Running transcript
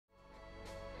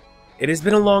It has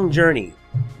been a long journey.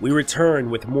 We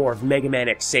return with more of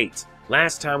MegamanNG.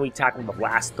 Last time we tackled the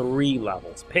last 3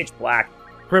 levels, Pitch Black,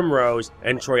 Primrose,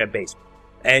 and Troya Base.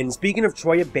 And speaking of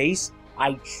Troya Base,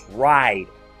 I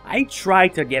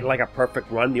tried to get like a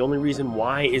perfect run. The only reason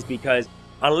why is because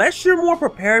unless you're more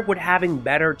prepared with having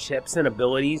better chips and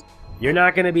abilities, you're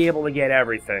not going to be able to get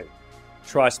everything.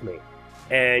 Trust me.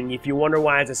 And if you wonder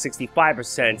why it's a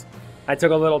 65%, I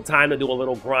took a little time to do a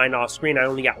little grind off screen. I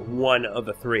only got 1 of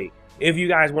the 3. If you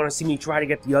guys want to see me try to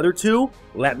get the other 2,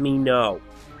 let me know.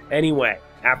 Anyway,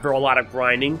 after a lot of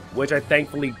grinding, which I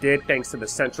thankfully did thanks to the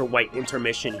Central White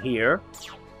intermission here,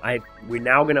 we're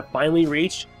now going to finally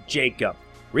reach Jacob.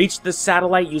 Reach the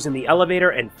satellite using the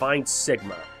elevator and find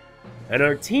Sigma. And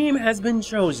our team has been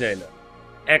chosen.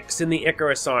 X in the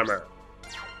Icarus armor.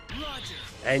 Roger.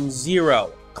 And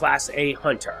Zero, Class A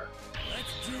Hunter.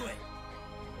 Let's do it.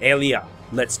 Alia,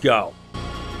 let's go.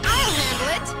 I'll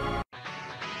handle it.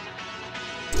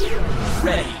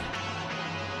 Ready.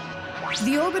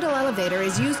 The orbital elevator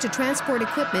is used to transport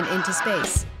equipment into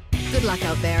space. Good luck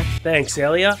out there. Thanks,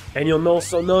 Alia. And you'll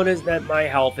also notice that my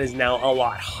health is now a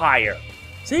lot higher.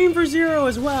 Same for Zero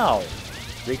as well.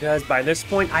 Because by this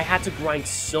point, I had to grind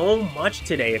so much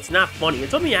today. It's not funny.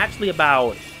 It took me actually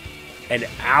about an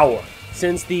hour,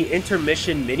 since the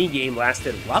intermission minigame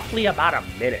lasted roughly about a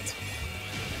minute.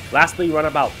 Lastly, run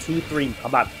about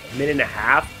about a minute and a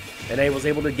half, and I was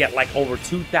able to get like over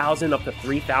 2,000 up to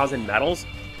 3,000 medals.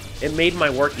 It made my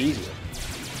work easier.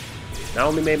 Not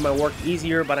only made my work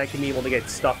easier, but I can be able to get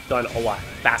stuff done a lot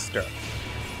faster.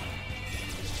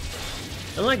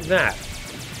 And like that.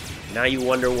 Now you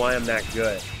wonder why I'm that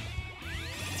good.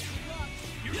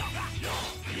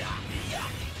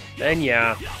 And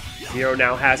yeah, Zero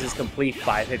now has his complete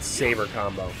 5-hit Saber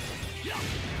combo.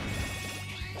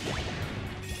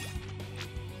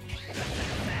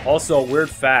 Also, weird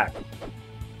fact.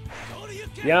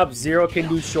 Yup, Zero can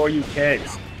do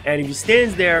Shoryukens. And if he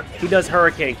stands there, he does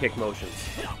Hurricane Kick motions.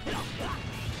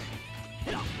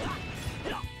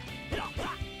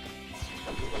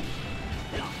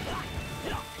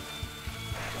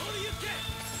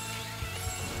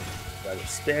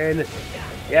 Spin.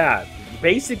 Yeah,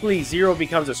 basically Zero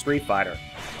becomes a Street Fighter.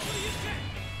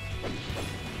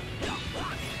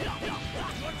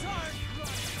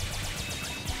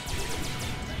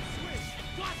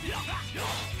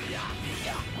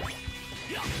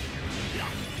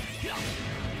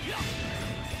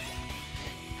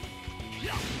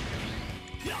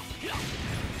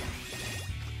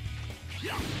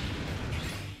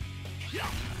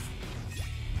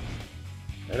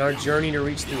 And our journey to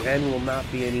reach the end will not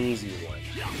be an easy one.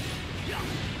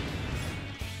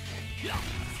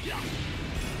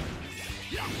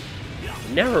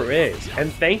 It never is. And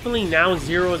thankfully now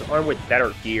Zero is armed with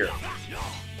better gear.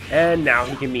 And now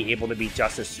he can be able to be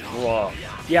just as strong.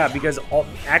 Yeah, because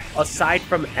aside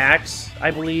from X,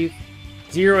 I believe,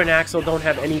 Zero and Axel don't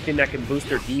have anything that can boost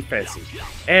their defenses.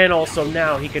 And also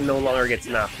now he can no longer get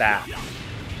knocked back.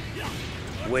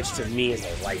 Which to me is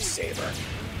a lifesaver.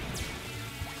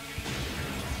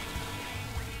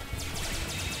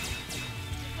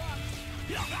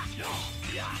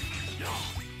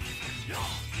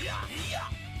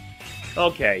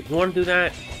 Okay, you want to do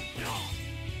that?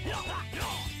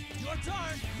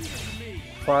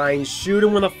 Fine, shoot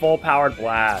him with a full-powered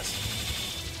blast.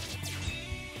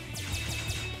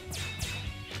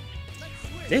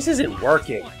 This isn't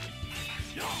working.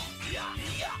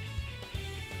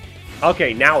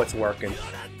 Okay, now it's working.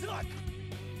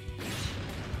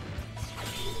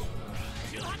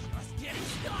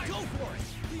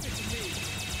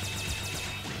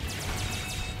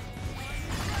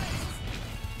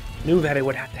 Knew that it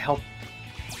would have to help.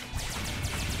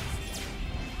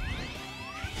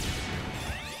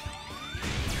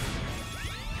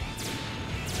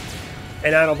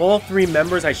 And out of all 3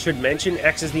 members, I should mention,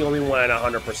 X is the only one at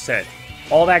 100%.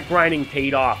 All that grinding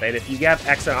paid off, and if you get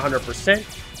X at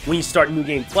 100%, when you start New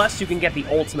Game Plus, you can get the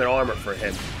ultimate armor for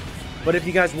him. But if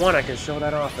you guys want, I can show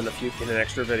that off in an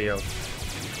extra video.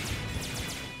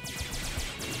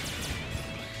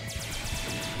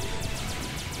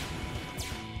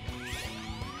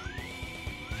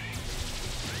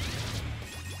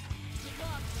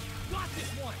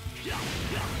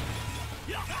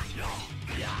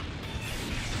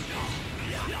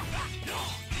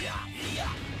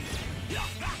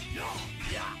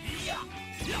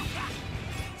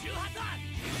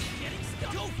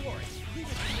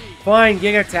 Fine,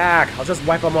 Giga Attack. I'll just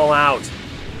wipe them all out.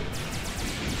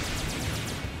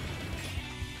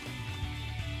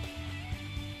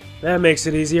 That makes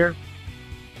it easier.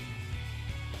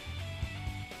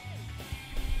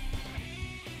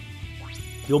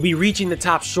 You'll be reaching the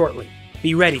top shortly.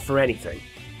 Be ready for anything.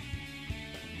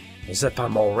 As if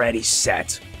I'm already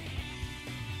set.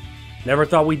 Never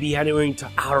thought we'd be heading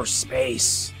to outer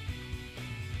space.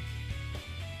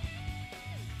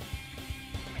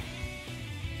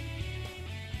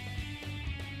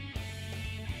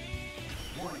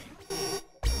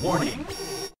 Warning.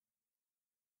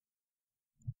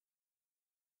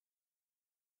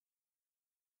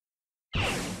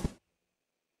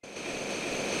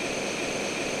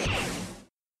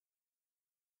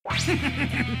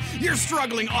 You're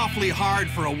struggling awfully hard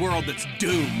for a world that's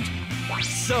doomed.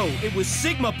 So, it was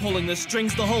Sigma pulling the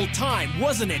strings the whole time,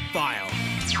 wasn't it, Vile?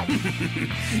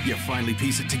 You finally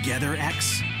piece it together,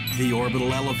 X? The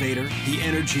orbital elevator, the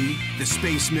energy, the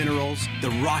space minerals,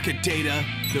 the rocket data,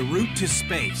 the route to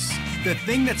space. The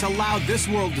thing that's allowed this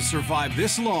world to survive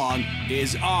this long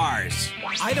is ours.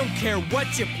 I don't care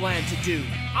what you plan to do.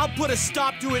 I'll put a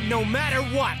stop to it no matter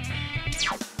what.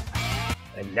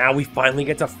 And now we finally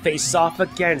get to face off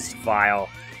against Vile.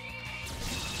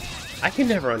 I can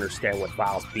never understand what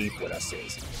Vile's beef with us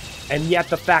is. And yet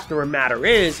the fact of the matter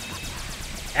is,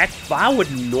 Vile would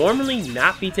normally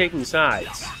not be taking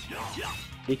sides.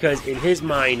 Because in his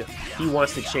mind, he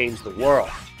wants to change the world.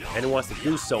 And he wants to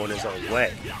do so in his own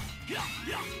way.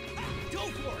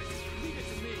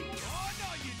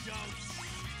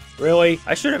 Really?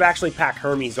 I should have actually packed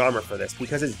Hermes' armor for this,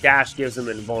 because his dash gives him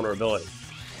invulnerability.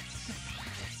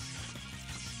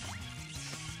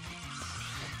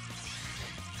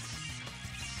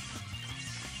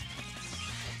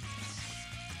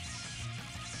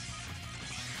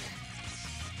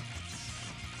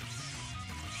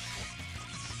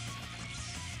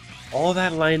 All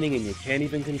that lightning and you can't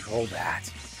even control that.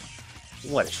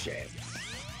 What a shame.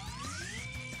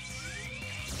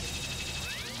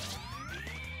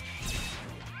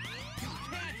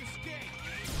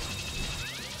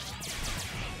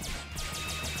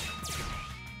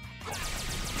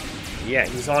 Yeah,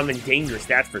 he's on him and dangerous,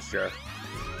 that's for sure.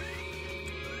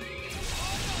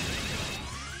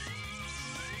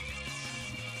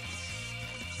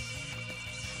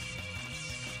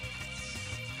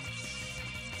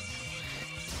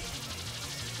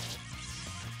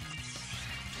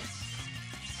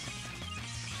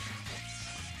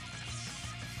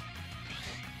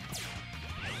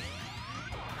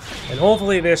 And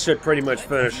hopefully this should pretty much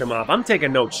finish him off. I'm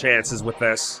taking no chances with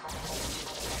this.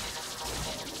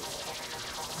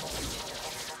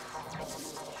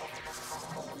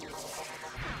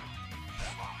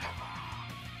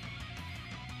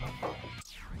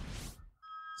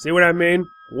 See what I mean?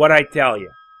 What'd I tell you?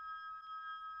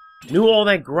 Knew all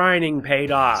that grinding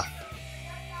paid off.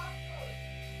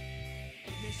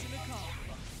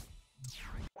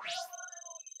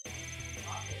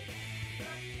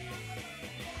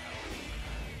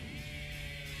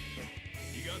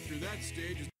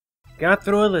 Got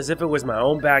through it as if it was my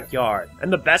own backyard.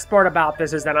 And the best part about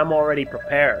this is that I'm already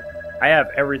prepared. I have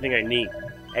everything I need.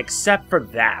 Except for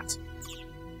that.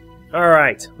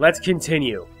 Alright, let's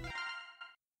continue.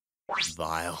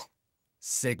 Vile.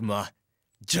 Sigma.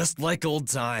 Just like old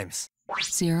times.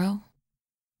 Zero?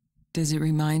 Does it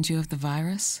remind you of the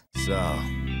virus? So,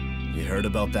 you heard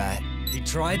about that? He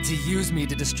tried to use me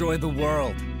to destroy the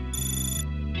world.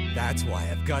 That's why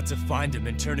I've got to find him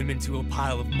and turn him into a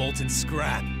pile of molten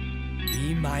scrap.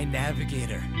 Be my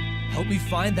navigator. Help me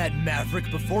find that Maverick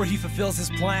before he fulfills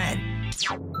his plan.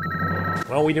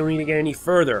 Well, we don't need to get any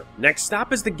further. Next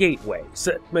stop is the gateway.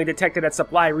 Sigma detected at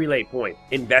supply relay point.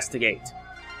 Investigate.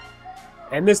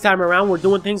 And this time around, we're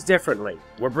doing things differently.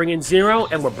 We're bringing Zero,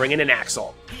 and we're bringing an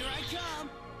Axle. Here I come.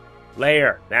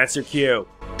 Layer, that's your cue.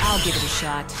 I'll give it a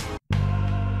shot.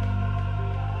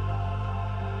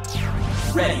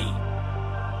 Ready.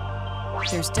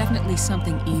 There's definitely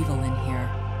something evil in here.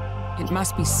 It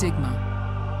must be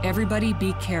Sigma. Everybody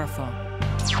be careful.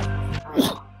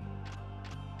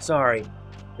 Sorry.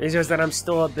 It's just that I'm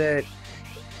still a bit...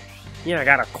 Yeah, I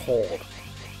got a cold.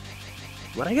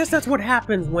 But I guess that's what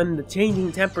happens when the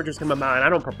changing temperatures come about and I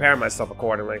don't prepare myself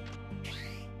accordingly.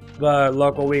 But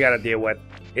look what we gotta deal with.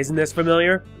 Isn't this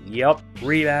familiar? Yep,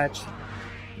 rematch.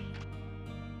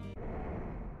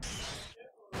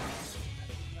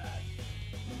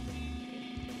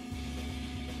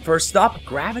 First up,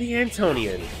 Gravity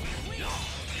Antonian.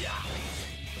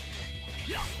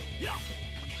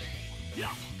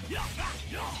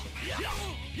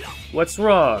 What's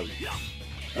wrong?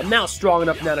 I'm now strong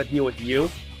enough now to deal with you.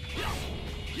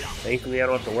 Thankfully, I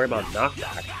don't have to worry about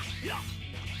knockback.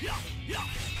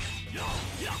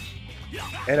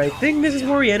 And I think this is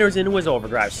where he enters into his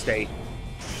overdrive state.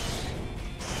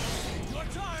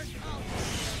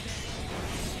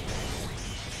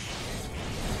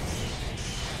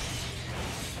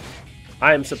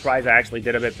 I am surprised I actually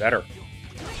did a bit better.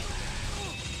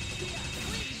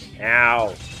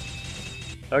 Ow.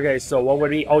 Okay, so what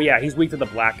would he... Oh yeah, he's weak to the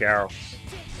black arrow.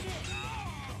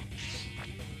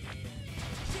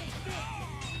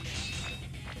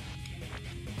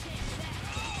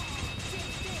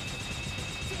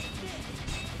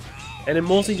 And it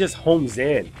mostly just homes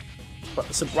in.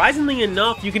 But surprisingly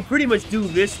enough, you can pretty much do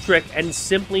this trick and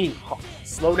simply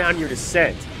slow down your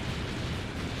descent.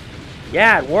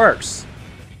 Yeah, it works.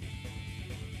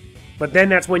 But then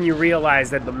that's when you realize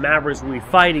that the Mavericks we're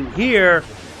fighting here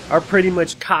are pretty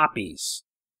much copies.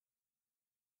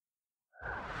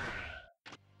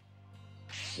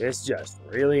 This just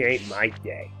really ain't my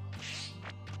day.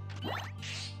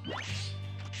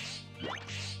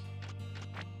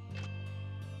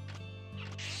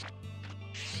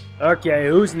 Okay,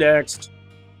 who's next?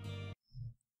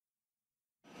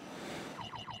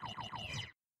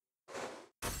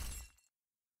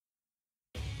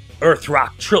 Earthrock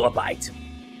Trilobite.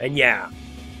 And yeah,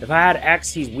 if I had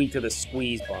X, he's weak to the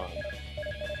squeeze bomb.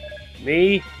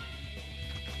 Me?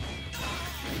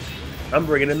 I'm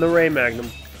bringing in the Ray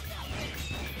Magnum.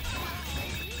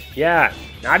 Yeah,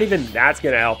 not even that's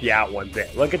gonna help you out one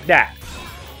bit. Look at that.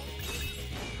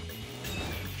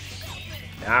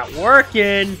 Not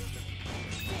working.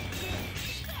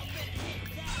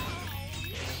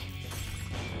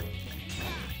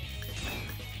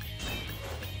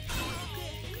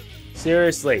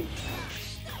 Seriously.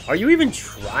 Are you even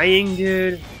trying,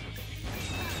 dude?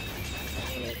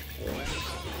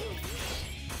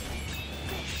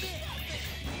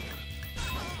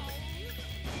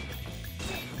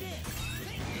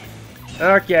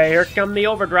 Okay, here come the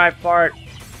overdrive part.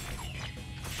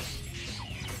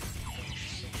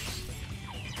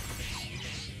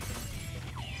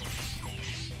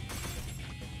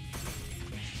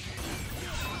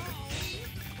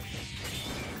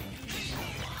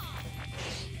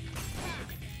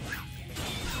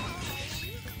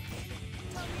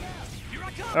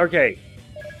 Okay.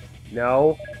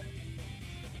 No.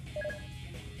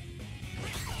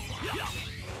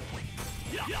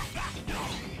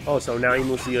 Oh, so now he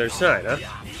moves to the other side, huh?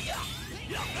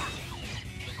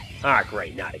 Ah,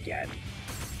 great, not again.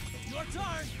 Your turn.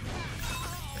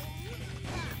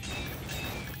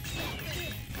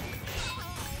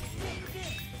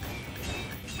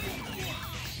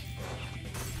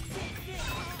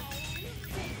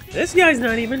 This guy's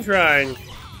not even trying.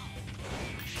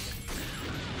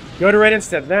 Go to right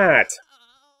instead of that.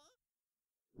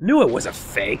 Knew it was a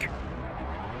fake.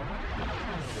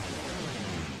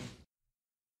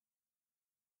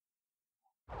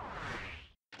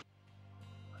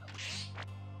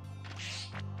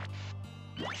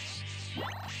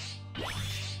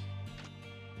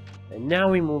 And now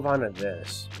we move on to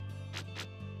this.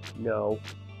 No.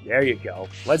 There you go.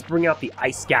 Let's bring out the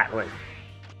Ice Gatling.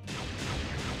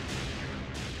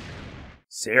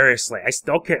 Seriously, I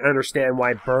still can't understand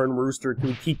why Burn Rooster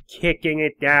can keep kicking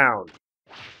it down.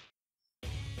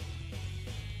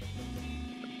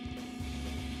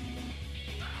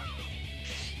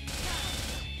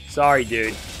 Sorry,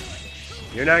 dude.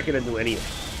 You're not gonna do anything.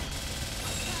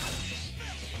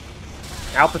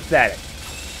 How pathetic.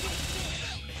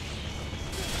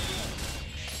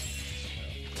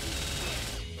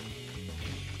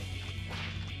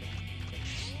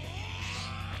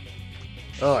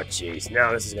 Oh, jeez.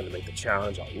 Now this is going to make the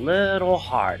challenge a little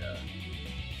harder.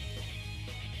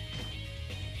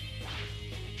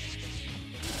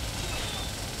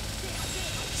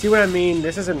 See what I mean?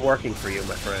 This isn't working for you,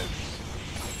 my friend.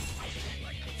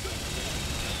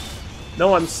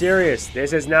 No, I'm serious.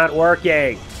 This is not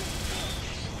working.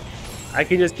 I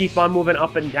can just keep on moving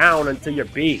up and down until you're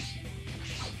beat.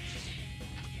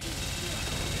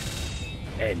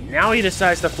 And now he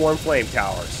decides to form flame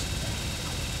towers.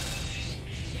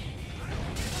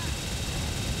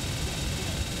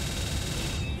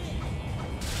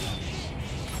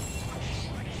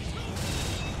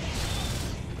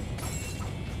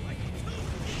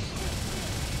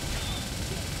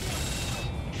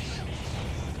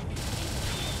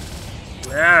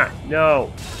 Ah,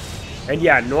 no. And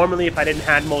yeah, normally if I didn't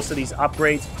have most of these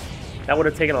upgrades, that would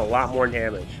have taken a lot more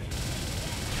damage.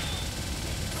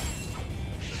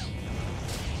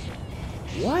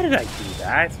 Why did I do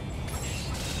that?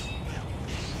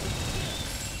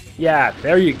 Yeah,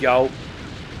 there you go.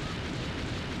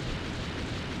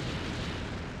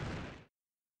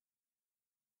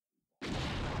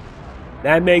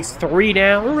 That makes 3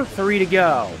 down, 3 to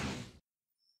go.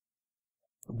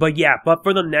 But yeah, but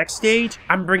for the next stage,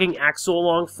 I'm bringing Axel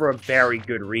along for a very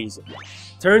good reason.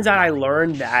 Turns out I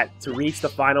learned that to reach the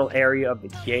final area of the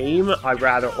game, I'd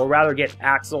rather get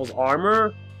Axel's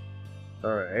armor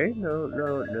Alright, no,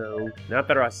 no, no. Not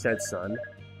that I said, son.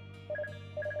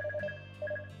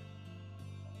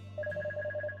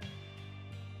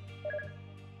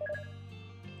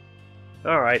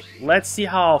 Alright, let's see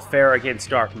how I'll fare against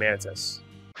Dark Mantis.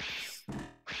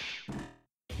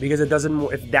 Because it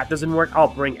doesn't, if that doesn't work, I'll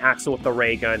bring Axel with the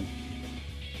ray gun.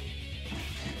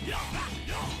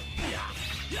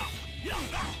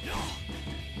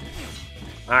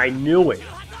 I knew it.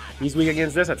 He's weak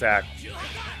against this attack.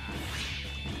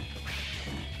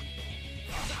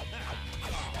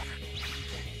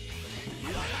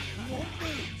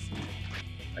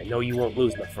 I know you won't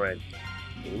lose, my friend.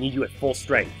 We need you at full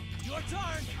strength.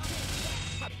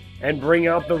 And bring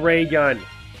out the ray gun.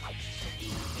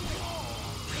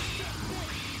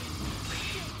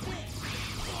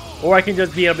 Or I can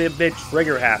just be a bit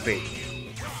trigger happy.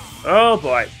 Oh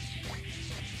boy.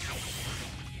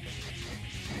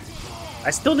 I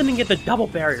still didn't get the double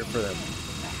barrier for them.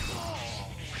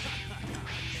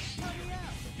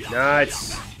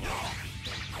 Nuts.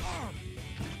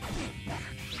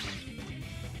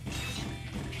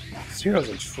 Zero's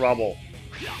in trouble.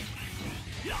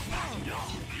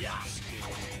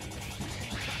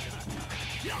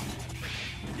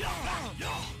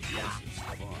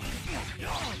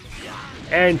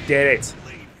 And did it.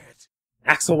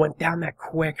 Axel went down that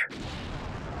quick.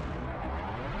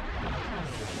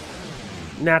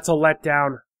 And that's a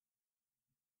letdown.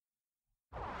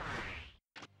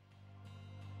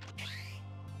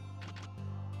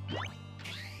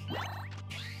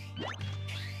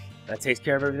 That takes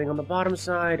care of everything on the bottom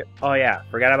side. Oh yeah,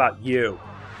 forgot about you.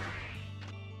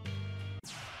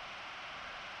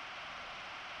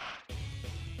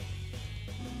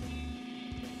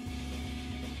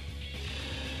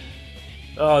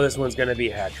 Oh, this one's gonna be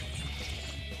heck.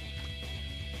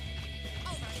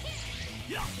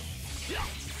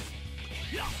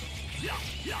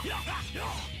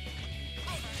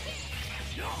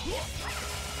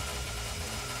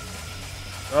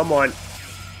 Come on.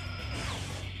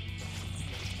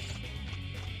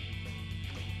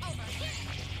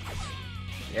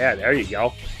 Yeah, there you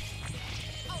go.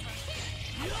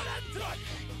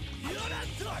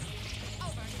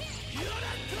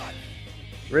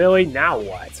 Really? Now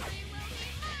what?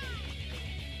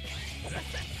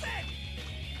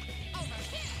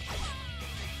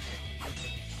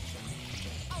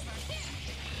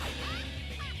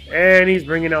 And he's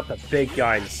bringing out the big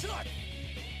guns.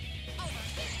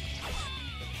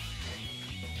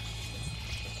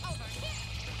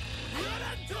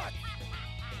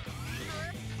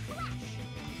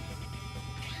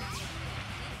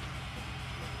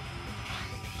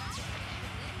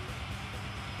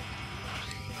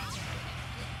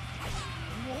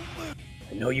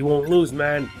 I know you won't lose,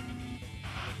 man.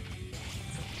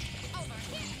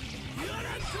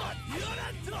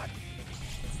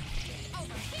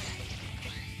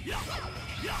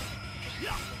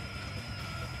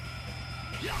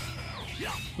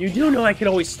 You do know I can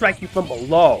always strike you from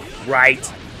below,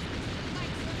 right?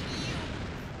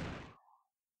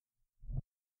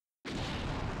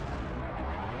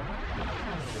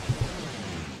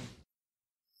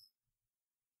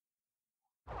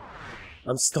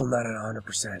 I'm still not at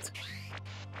 100%.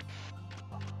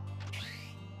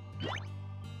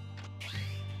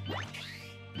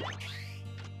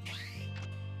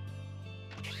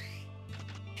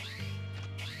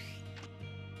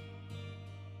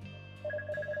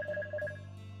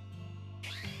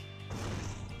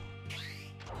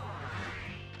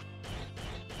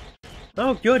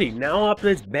 Oh goody, now up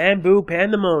this bamboo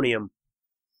pandemonium.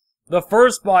 The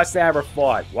first boss I ever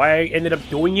fought. Why I ended up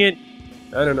doing it?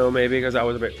 I don't know, maybe because I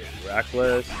was a bit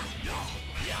reckless.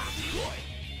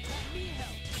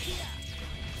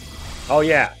 Oh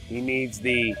yeah, he needs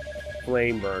the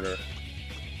flame burner.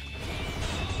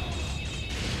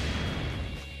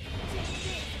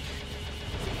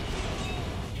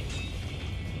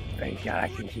 Thank God I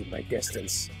can keep my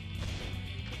distance.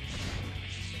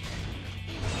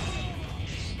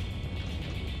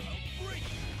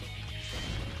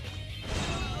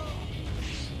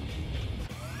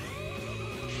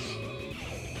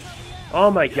 Oh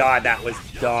my God, that was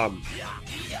dumb.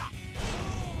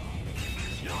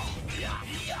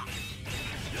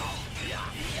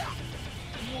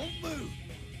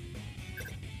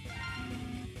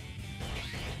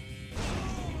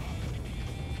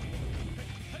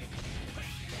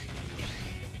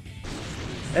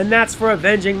 And that's for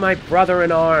avenging my brother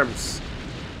in arms.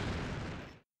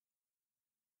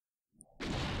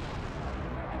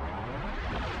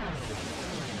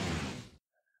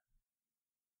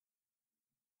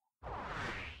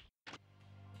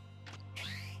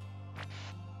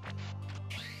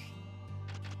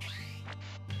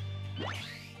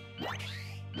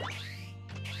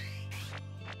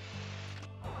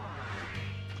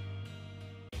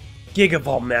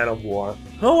 Gigavolt Man of War.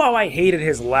 Oh, how I hated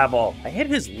his level. I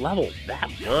hated his level that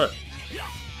much.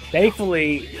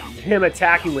 Thankfully, him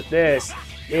attacking with this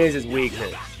is his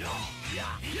weakness.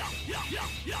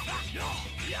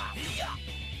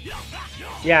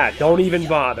 Yeah, don't even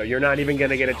bother. You're not even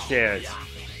gonna get a chance.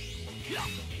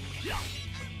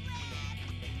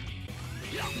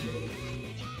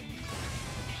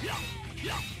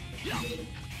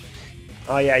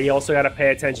 Oh yeah, you also gotta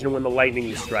pay attention to when the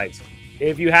lightning strikes.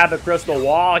 If you have the crystal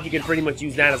wall, you can pretty much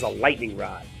use that as a lightning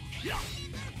rod.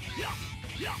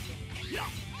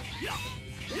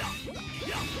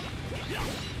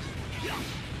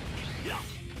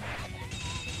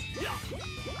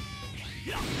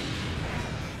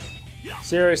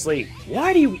 Seriously,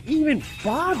 why do you even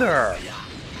bother?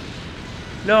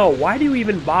 No, why do you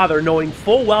even bother knowing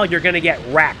full well you're gonna get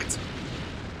wrecked?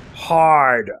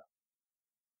 Hard.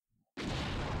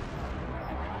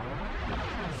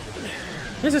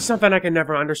 This is something I can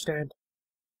never understand.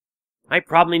 I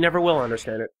probably never will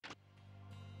understand it.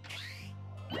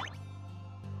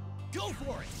 Go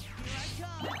for it. Here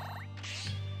I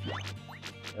come.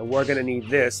 And we're gonna need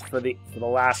this for the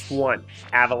last one,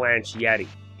 Avalanche Yeti.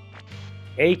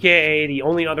 AKA the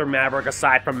only other Maverick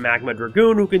aside from Magma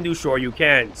Dragoon who can do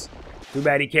Shoryukens. Too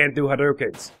bad he can't do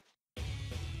Hadoukens.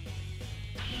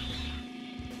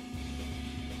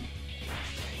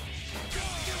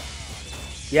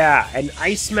 Yeah, an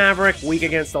Ice Maverick weak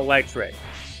against Electric.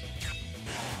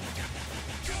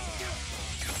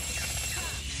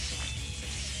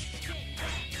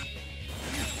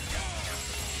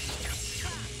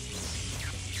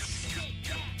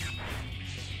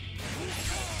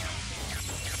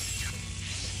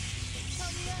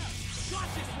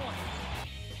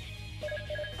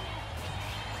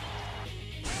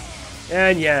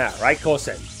 And yeah, right,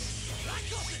 Kosen.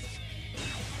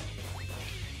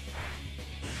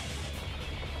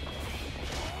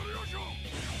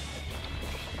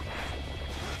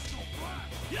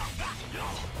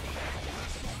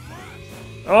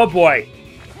 Oh boy.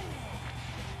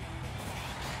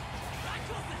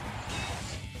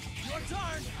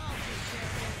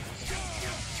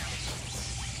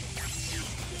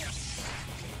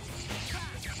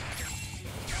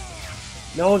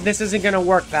 No, this isn't gonna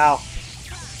work, pal.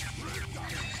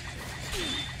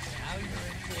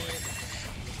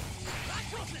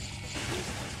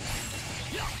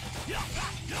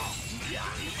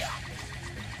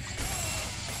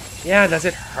 Yeah, does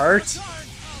it hurt?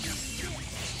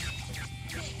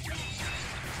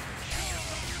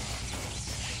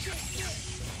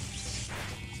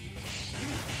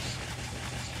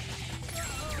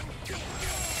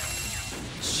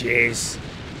 Jeez.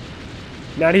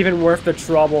 Not even worth the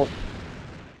trouble.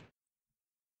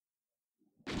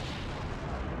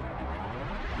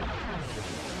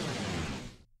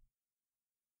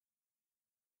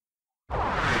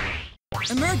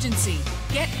 Emergency!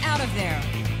 Get out of there!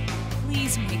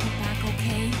 Please make it back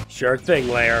okay? Sure thing,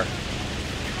 Lair.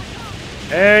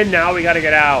 And now we gotta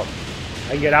get out.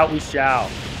 And get out we shall.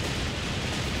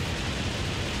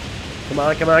 Come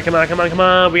on, come on, come on, come on, come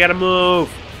on. We gotta move.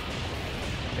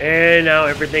 And now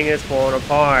everything is falling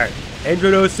apart.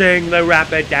 Introducing the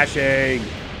rapid dashing.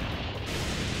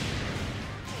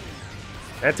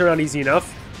 That turned out easy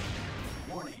enough.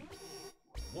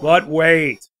 But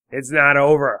wait, it's not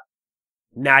over.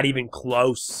 Not even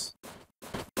close.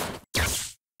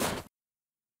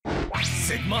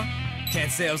 Sigma?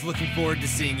 Can't say I was looking forward to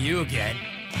seeing you again.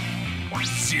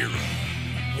 Zero.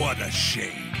 What a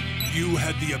shame. You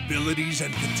had the abilities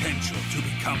and potential to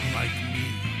become like me.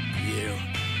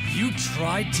 You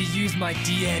tried to use my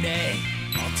DNA.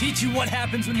 I'll teach you what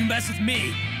happens when you mess with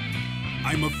me.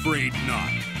 I'm afraid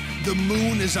not. The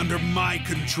moon is under my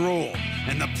control,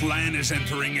 and the plan is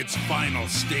entering its final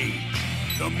stage.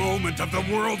 The moment of the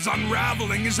world's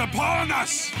unraveling is upon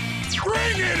us!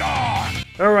 Bring it on!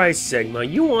 Alright, Sigma,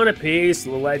 you want a piece?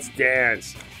 Let's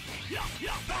dance.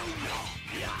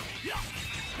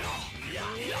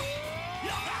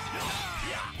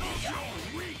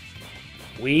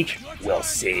 Weak? We'll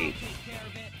see.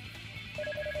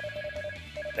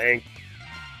 Thank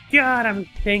God I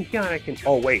can.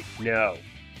 Oh, wait, no.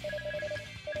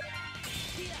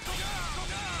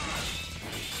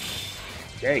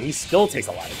 Dang, he still takes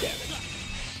a lot of damage.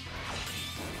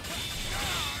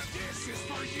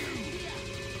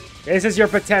 This is your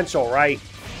potential, right?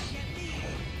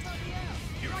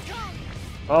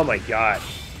 Oh my god.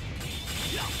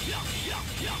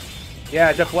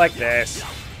 Yeah, deflect this.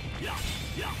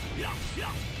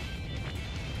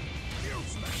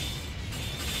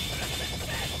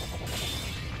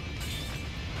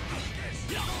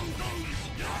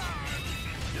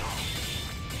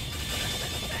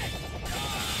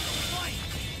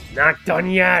 Not done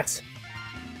yet!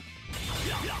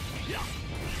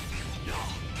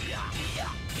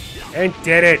 And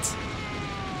did it!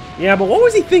 Yeah, but what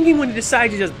was he thinking when he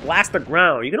decided to just blast the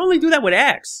ground? You can only do that with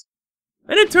X.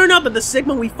 And it turned out that the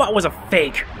Sigma we fought was a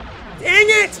fake. Dang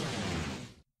it!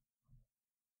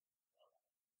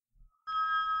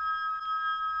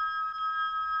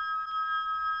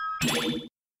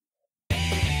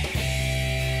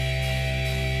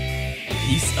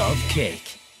 Piece of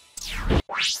cake.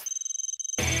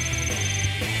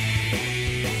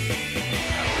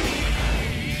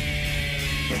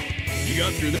 You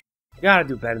got through that. Gotta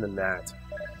do better than that.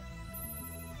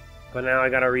 But now I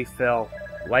gotta refill.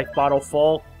 Life bottle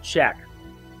full? Check.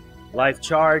 Life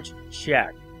charge?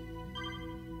 Check.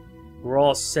 We're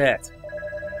all set.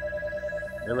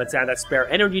 And let's add that spare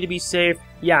energy to be safe.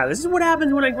 Yeah, this is what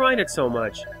happens when I grind it so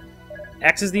much.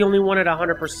 X is the only one at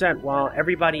 100%, while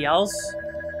everybody else,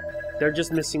 they're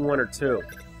just missing 1 or 2.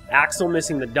 Axel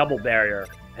missing the double barrier,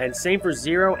 and same for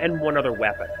Zero and 1 other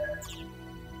weapon.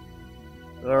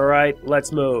 Alright,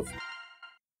 let's move.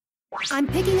 I'm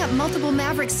picking up multiple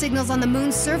Mavericks signals on the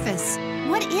moon's surface.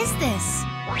 What is this?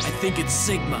 I think it's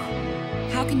Sigma.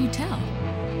 How can you tell?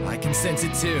 I can sense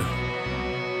it too.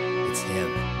 It's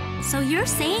him. So you're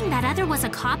saying that other was a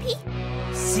copy?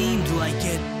 Seemed like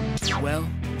it. Well,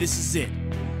 this is it.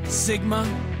 Sigma,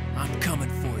 I'm coming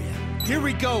for you. Here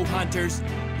we go, hunters.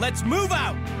 Let's move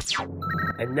out!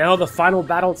 And now the final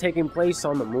battle taking place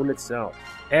on the moon itself.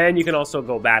 And you can also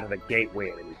go back to the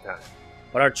gateway at any time.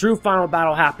 But our true final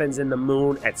battle happens in the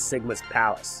moon at Sigma's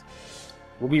palace.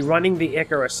 We'll be running the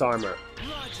Icarus armor.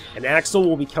 And Axel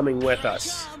will be coming with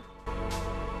us.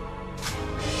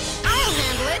 I'll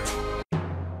handle it!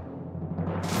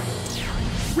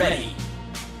 Ready.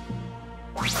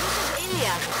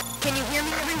 India, can you hear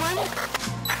me, everyone?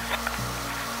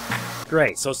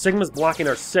 Great, so Sigma's blocking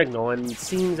our signal, and it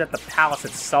seems that the palace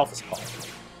itself is called.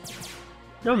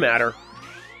 No matter.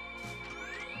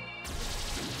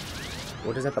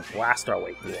 We'll just have to blast our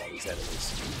way through all these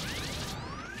enemies.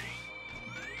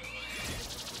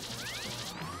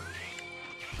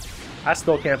 I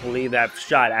still can't believe that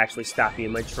shot actually stopped me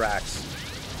in my tracks.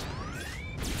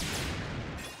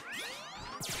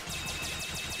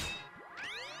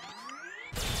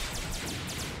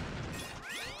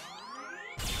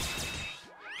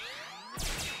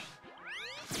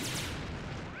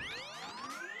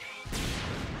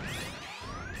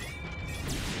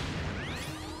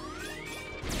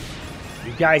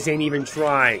 You guys ain't even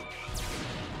trying.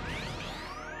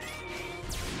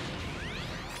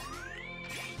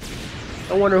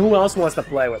 I wonder who else wants to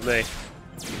play with me.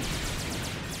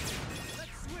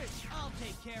 Let's switch. I'll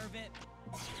take care of it.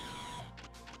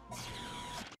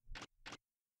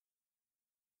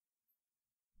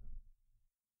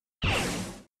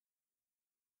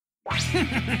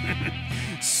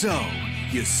 So,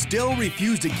 you still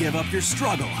refuse to give up your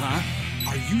struggle, huh?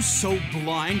 Are you so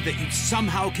blind that you've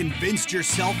somehow convinced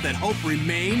yourself that hope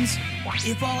remains?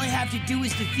 If all I have to do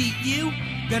is defeat you,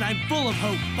 then I'm full of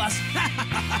hope, Bus.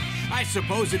 I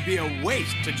suppose it'd be a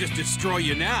waste to just destroy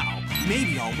you now.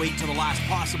 Maybe I'll wait till the last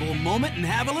possible moment and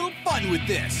have a little fun with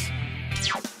this.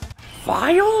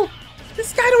 Vile?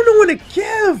 This guy don't know what to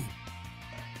give!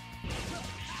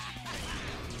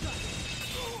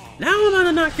 Now I'm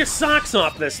gonna knock your socks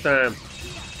off this time.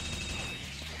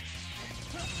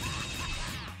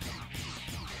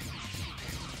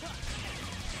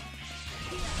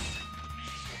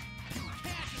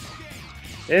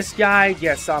 This guy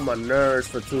gets on my nerves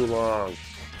for too long.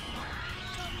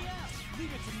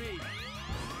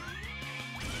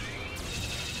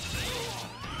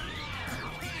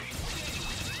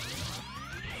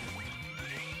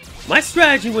 My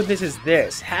strategy with this is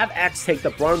this. Have X take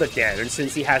the brunt of the damage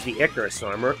since he has the Icarus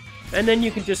armor, and then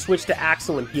you can just switch to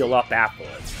Axel and heal up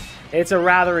afterwards. It's a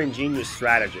rather ingenious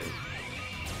strategy.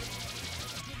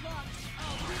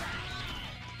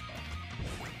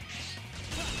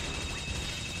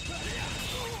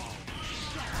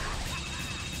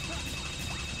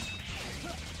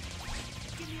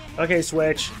 Okay,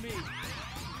 switch.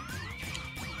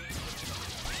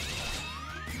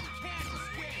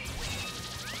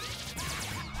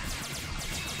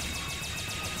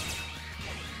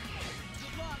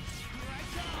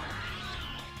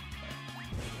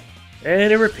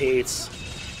 And it repeats.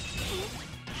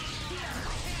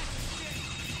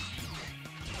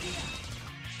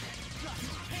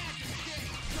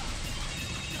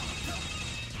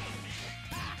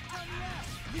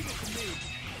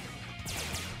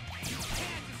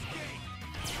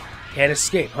 Can't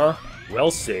escape, huh?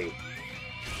 We'll see.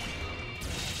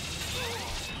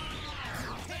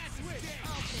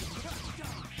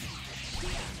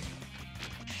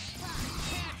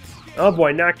 Oh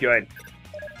boy, not good.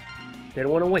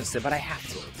 Didn't want to waste it, but I have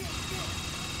to.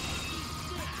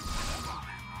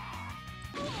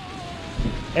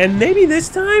 And maybe this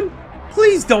time?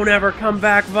 Please don't ever come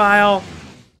back, Vile.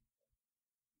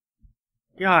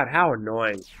 God, how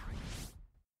annoying.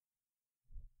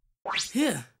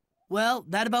 Yeah. Well,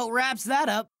 that about wraps that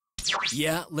up.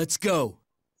 Yeah, let's go.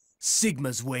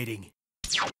 Sigma's waiting.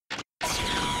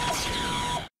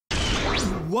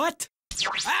 What?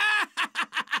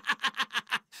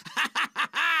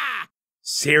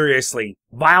 Seriously,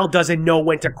 Vile doesn't know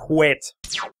when to quit.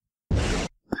 Oh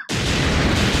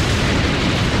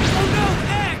no,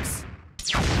 X!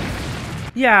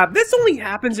 Yeah, this only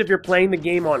happens if you're playing the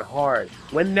game on hard.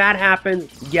 When that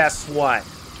happens, guess what?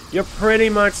 You're pretty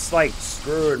much, like,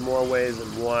 screwed more ways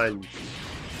than one.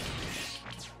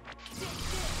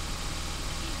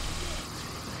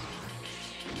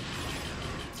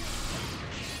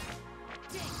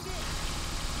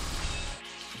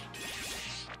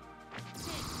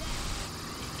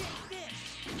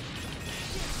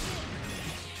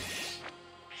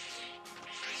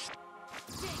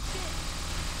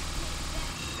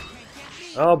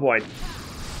 Oh boy.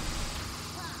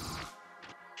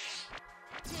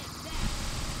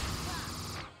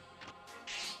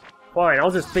 Fine,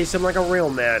 I'll just face him like a real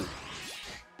man.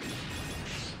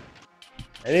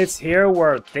 And it's here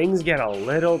where things get a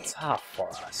little tough for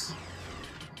us.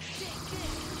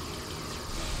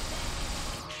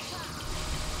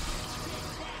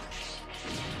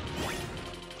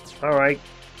 Alright.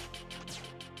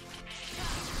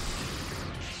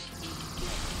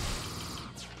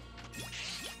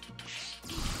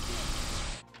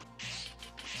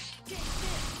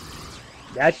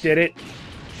 That did it.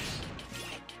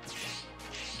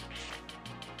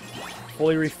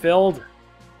 Fully refilled.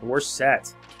 We're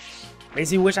set.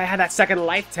 Makes me wish I had that second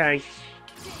life tank.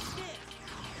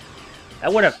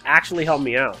 That would have actually helped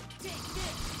me out.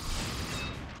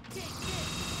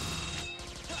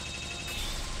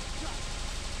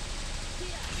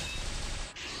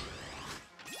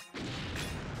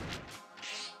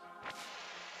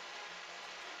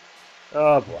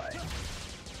 Oh boy.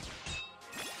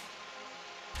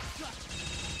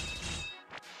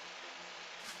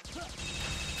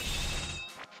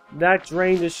 That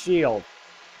drained his shield.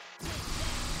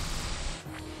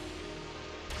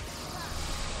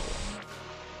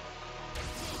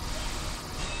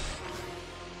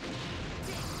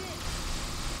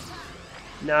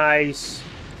 Nice.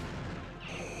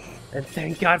 And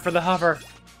thank God for the hover.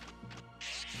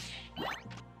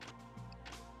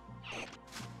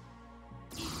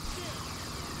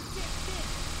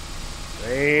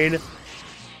 Rain.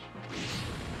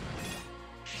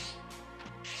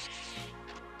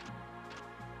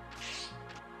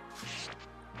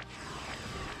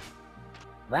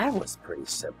 That was pretty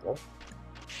simple.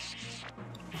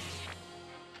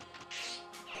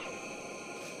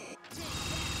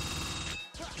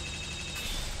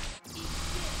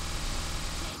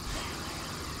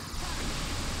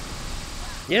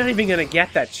 You're not even gonna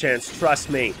get that chance, trust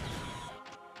me.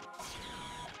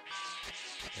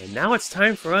 And now it's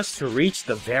time for us to reach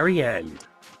the very end.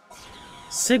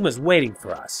 Sigma's waiting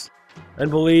for us.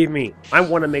 And believe me, I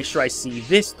want to make sure I see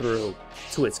this through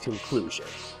to its conclusion.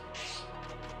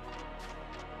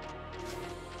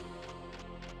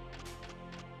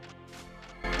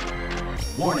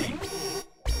 Warning!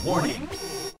 Warning!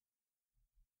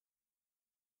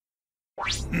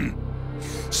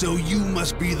 So you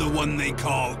must be the one they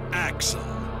call Axel.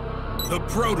 The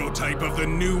prototype of the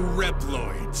new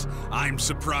reploids. I'm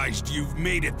surprised you've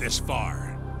made it this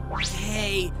far.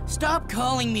 Hey, stop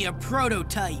calling me a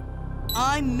prototype.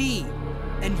 I'm me.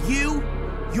 And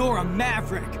you're a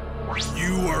Maverick.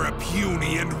 You are a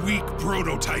puny and weak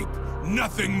prototype.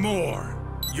 Nothing more.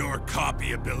 Your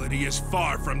copy ability is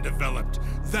far from developed.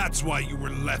 That's why you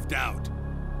were left out.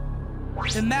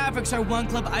 The Mavericks are one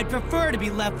club I'd prefer to be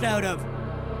left out of.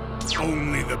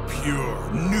 Only the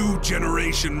pure, new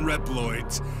generation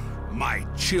reploids, my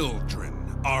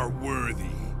children, are worthy.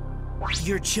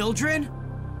 Your children?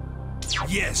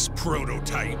 Yes,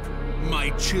 prototype, my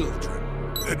children.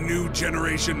 The new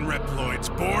generation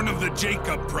reploids, born of the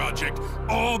Jacob Project,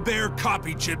 all bear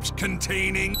copy chips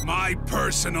containing my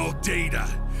personal data.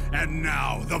 And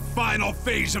now, the final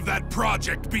phase of that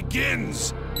project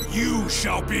begins! You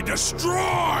shall be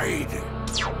destroyed!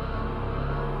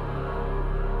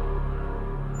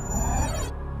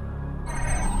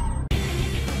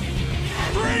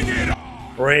 Bring it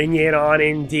on! Bring it on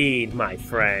indeed, my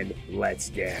friend. Let's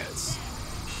dance.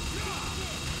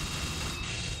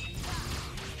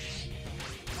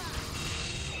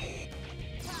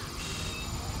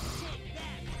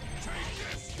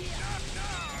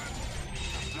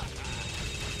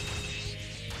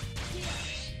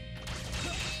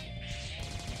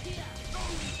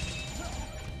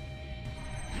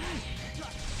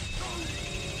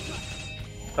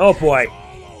 Oh boy.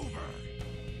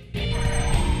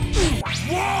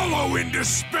 Wallow in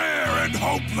despair and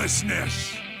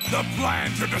hopelessness. The plan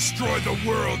to destroy the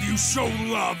world you so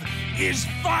love is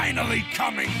finally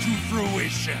coming to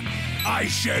fruition. I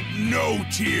shed no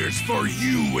tears for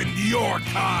you and your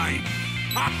kind.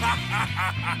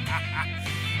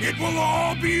 It will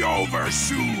all be over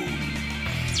soon.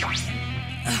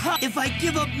 If I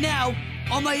give up now,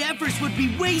 all my efforts would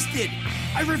be wasted.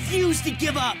 I refuse to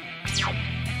give up.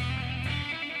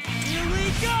 Here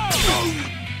we go!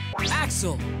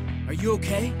 Axel, are you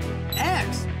okay?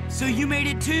 X, so you made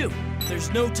it too.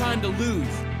 There's no time to lose.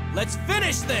 Let's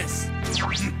finish this!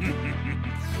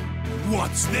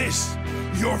 What's this?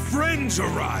 Your friends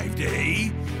arrived,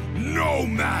 eh? No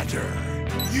matter.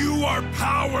 You are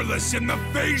powerless in the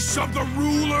face of the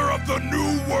ruler of the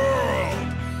new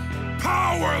world.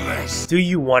 Powerless! Do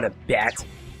you want to bet?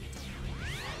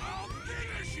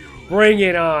 Bring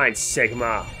it on,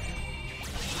 Sigma.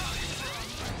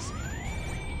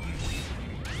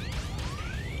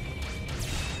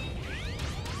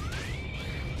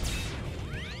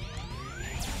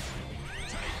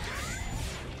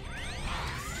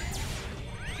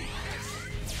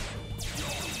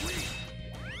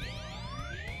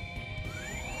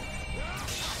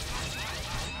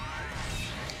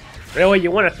 Really?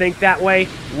 You want to think that way?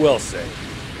 We'll see.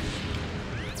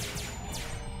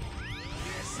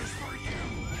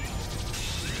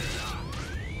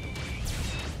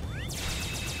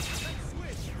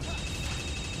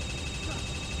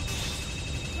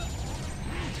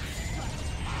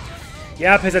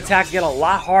 Yep, his attacks get a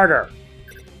lot harder.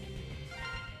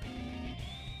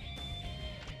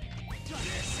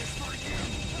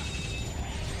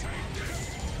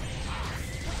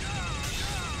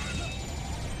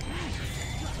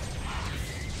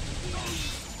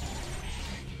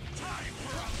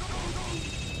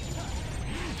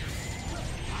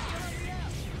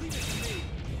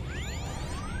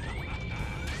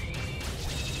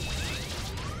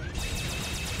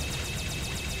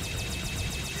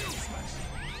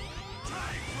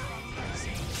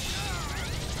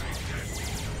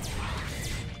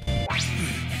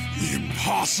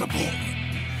 Impossible!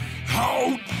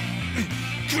 How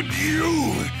could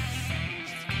you?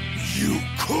 You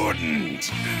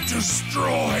couldn't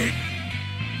destroy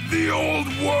the old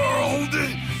world!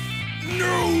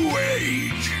 New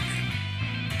age!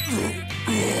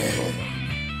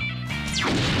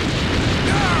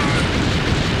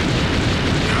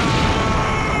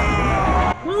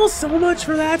 Well, so much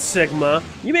for that, Sigma.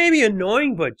 You may be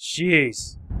annoying, but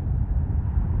jeez.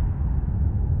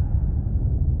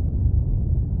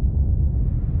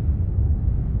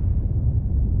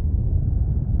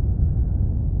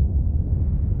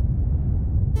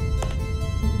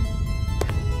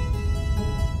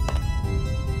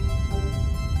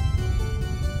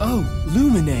 Oh,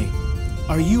 Lumine,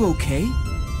 are you okay?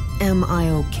 Am I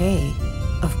okay?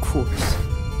 Of course.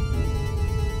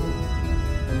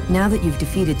 Now that you've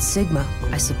defeated Sigma,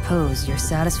 I suppose you're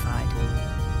satisfied.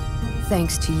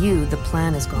 Thanks to you, the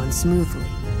plan has gone smoothly.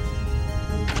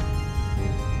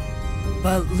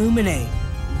 But Lumine,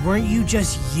 weren't you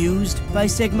just used by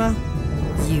Sigma?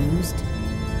 Used?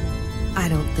 I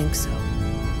don't think so.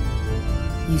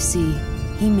 You see,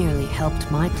 he merely helped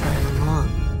my plan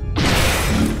along.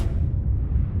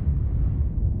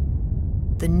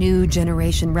 The new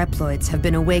generation reploids have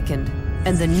been awakened,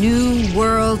 and the new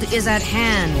world is at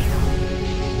hand.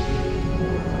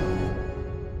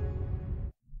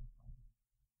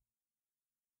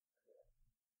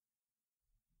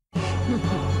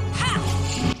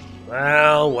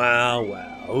 Well.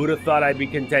 Who'd have thought I'd be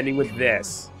contending with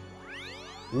this?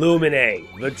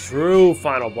 Lumine, the true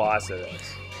final boss of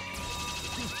this.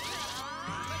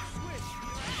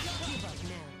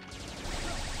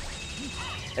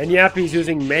 And yep, he's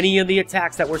using many of the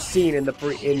attacks that were seen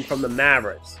from the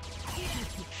Mavericks,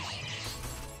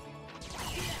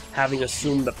 having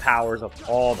assumed the powers of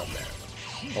all the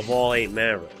Mavericks, of all 8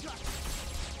 Mavericks.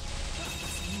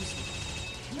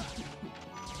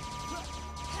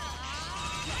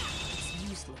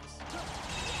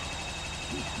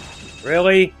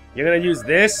 Really? You're gonna use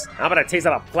this? How about I taste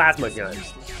out a plasma gun?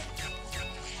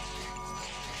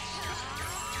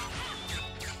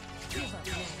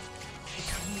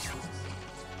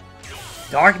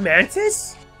 Dark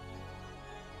Mantis?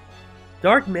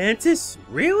 Dark Mantis?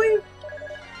 Really?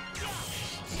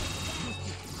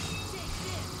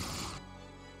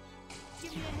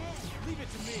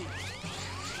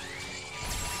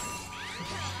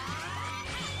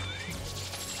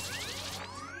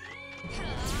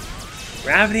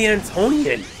 Gravity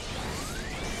Antonian.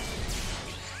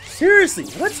 Seriously,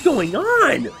 what's going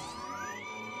on?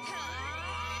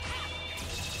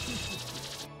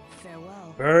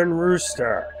 Burn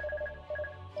Rooster.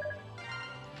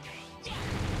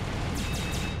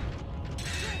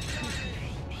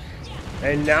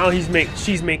 And now she's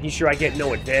making sure I get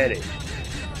no advantage.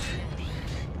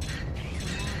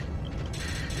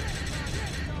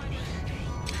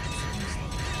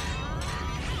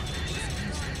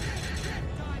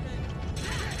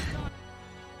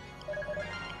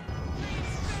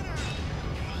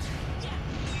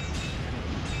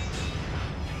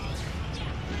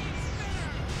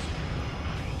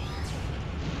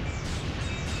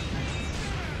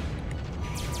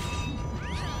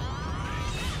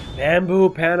 Bamboo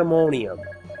Pandemonium.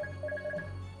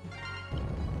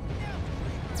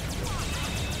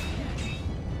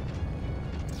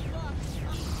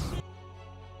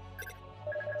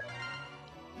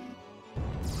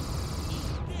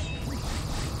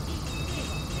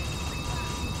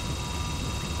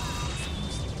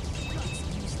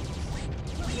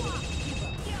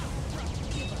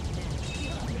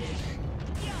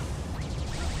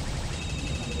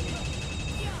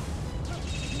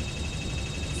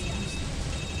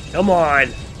 Come on.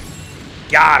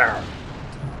 Got her.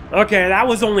 Okay, that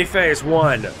was only phase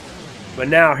 1. But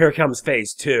now here comes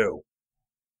phase 2.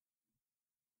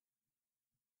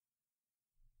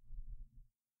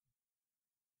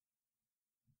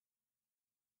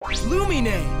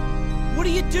 Lumine! What are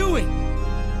you doing?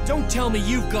 Don't tell me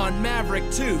you've gone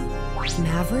Maverick too.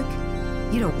 Maverick?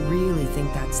 You don't really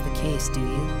think that's the case, do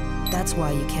you? That's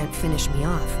why you can't finish me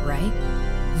off, right?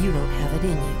 You don't have it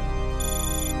in you.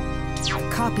 The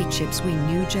copy chips we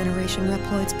new generation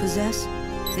reploids possess,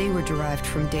 they were derived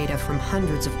from data from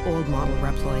hundreds of old model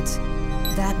reploids.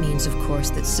 That means, of course,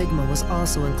 that Sigma was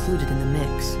also included in the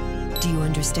mix. Do you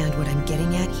understand what I'm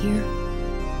getting at here?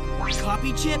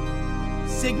 Copy chip?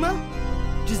 Sigma?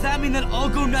 Does that mean that I'll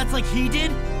go nuts like he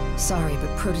did? Sorry,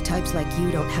 but prototypes like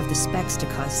you don't have the specs to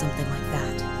cause something like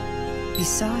that.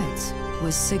 Besides,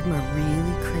 was Sigma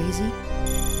really crazy?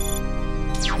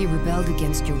 He rebelled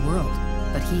against your world,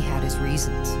 but he had his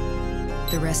reasons.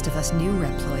 The rest of us new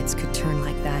reploids could turn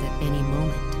like that at any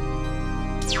moment.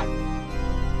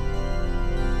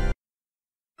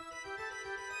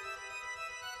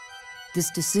 This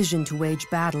decision to wage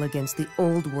battle against the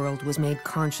old world was made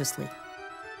consciously.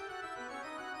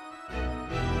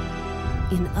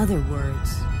 In other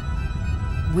words,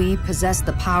 we possess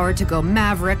the power to go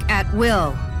Maverick at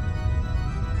will.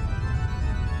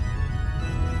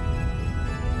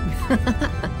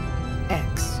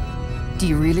 X, do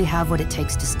you really have what it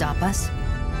takes to stop us?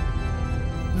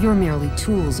 You're merely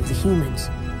tools of the humans,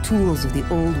 tools of the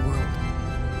old world.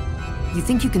 You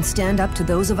think you can stand up to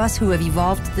those of us who have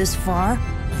evolved this far?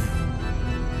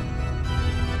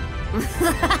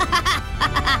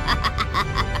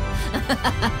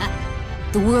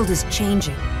 The world is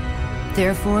changing.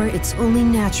 Therefore, it's only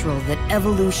natural that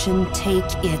evolution take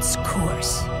its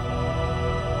course.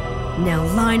 Now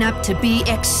line up to be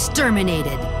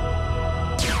exterminated!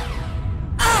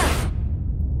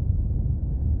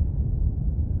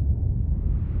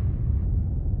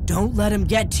 Don't let him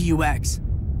get to you, X.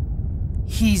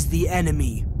 He's the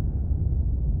enemy.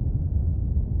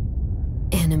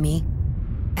 Enemy,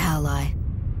 ally.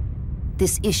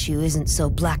 This issue isn't so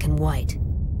black and white.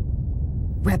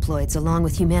 Reploids, along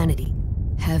with humanity,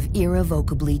 have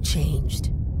irrevocably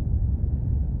changed.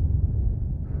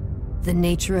 The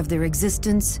nature of their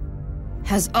existence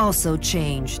has also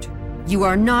changed. You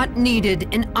are not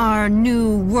needed in our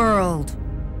new world.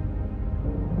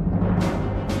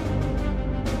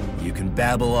 You can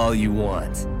babble all you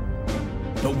want,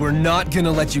 but we're not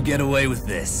gonna let you get away with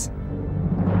this.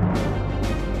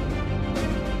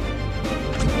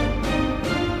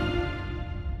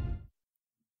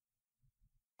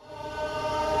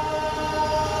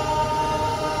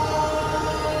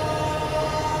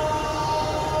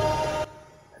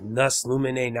 And thus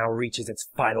Lumine now reaches its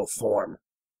final form.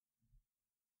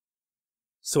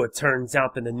 So it turns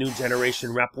out that the new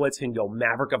generation Reploids can go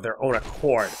Maverick of their own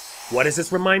accord. What does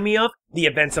this remind me of? The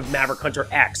events of Maverick Hunter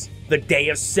X, the day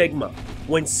of Sigma,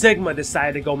 when Sigma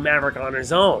decided to go Maverick on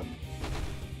his own.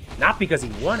 Not because he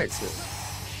wanted to.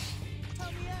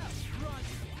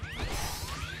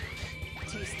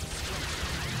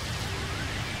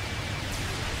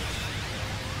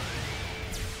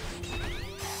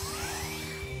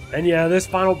 And yeah, this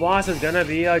final boss is gonna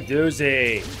be a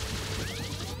doozy.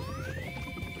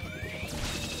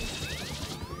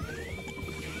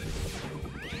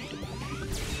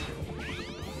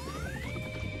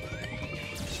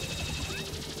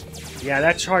 Yeah,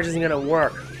 that charge isn't gonna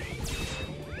work.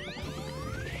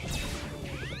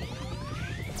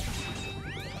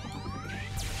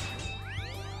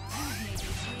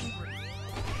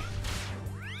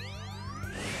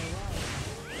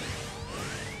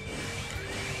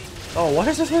 Oh, what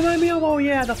does this remind me of? Oh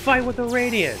yeah, the fight with the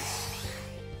Radiants.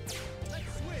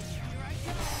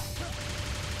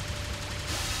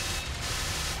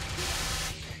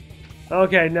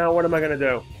 Okay, now what am I gonna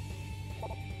do?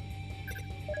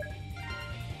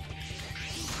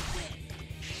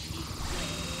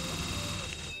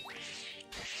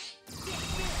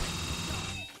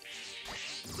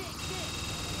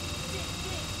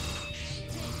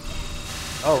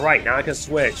 Oh, right, now I can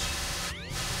switch.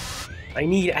 I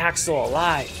need Axel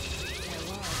alive.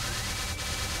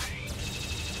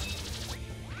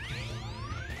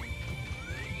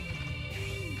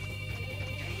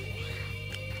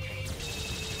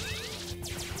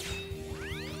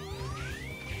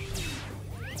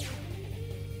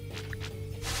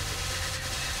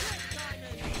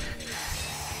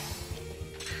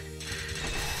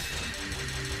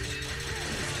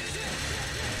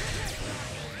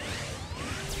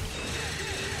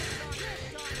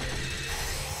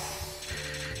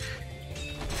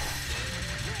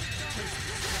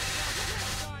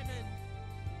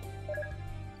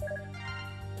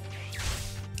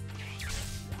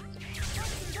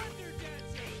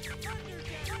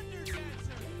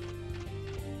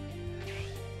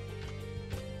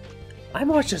 I'm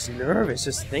almost just nervous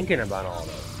just thinking about all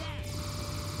this.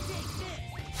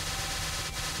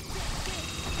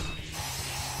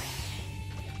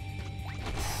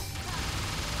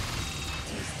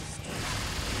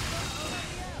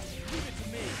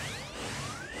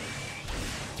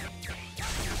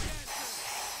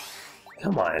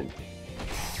 Come on.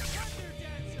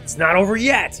 It's not over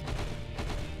yet!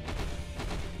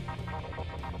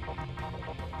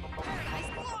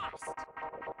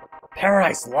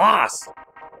 Paradise Lost!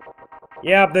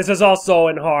 Yep, this is also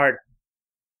in hard.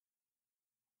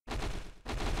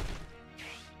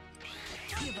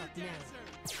 Give up now.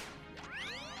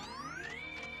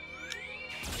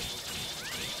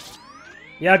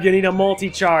 Yep, you need a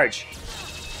multi-charge.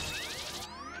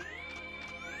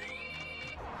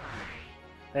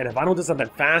 And if I don't do something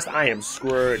fast, I am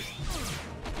screwed.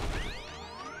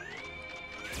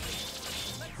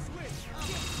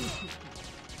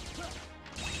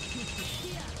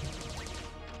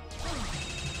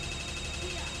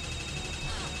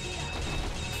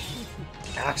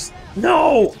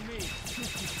 No!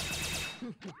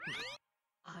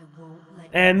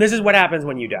 And this is what happens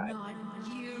when you die.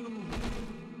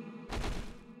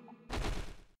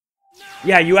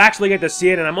 Yeah, you actually get to see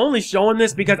it, and I'm only showing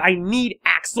this because I need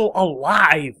Axel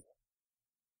alive.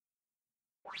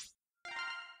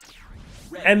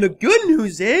 And the good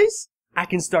news is, I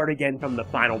can start again from the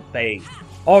final phase.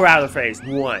 Or rather, phase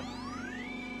 1.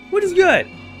 Which is good.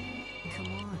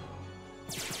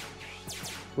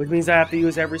 Which means I have to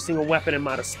use every single weapon in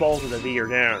my disposal to beat her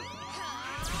down.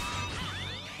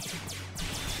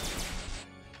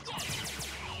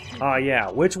 Oh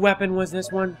yeah, which weapon was this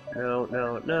one? No,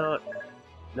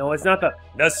 it's not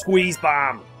the squeeze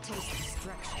bomb.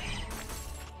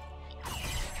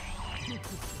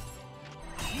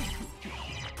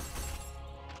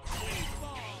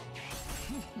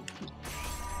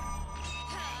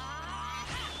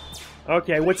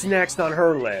 Okay, what's next on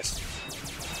her list?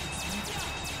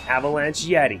 Avalanche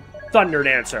Yeti, Thunder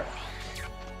Dancer.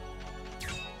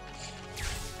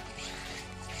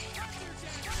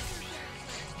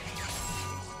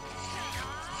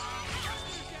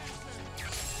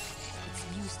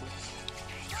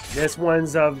 This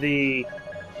one's of the...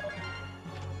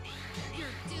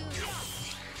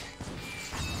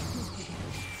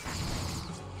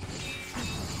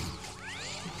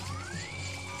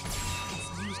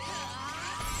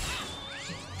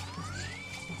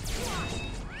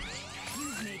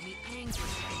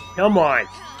 Come on.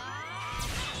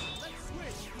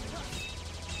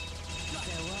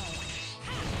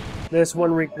 This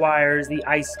one requires the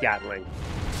Ice Gatling.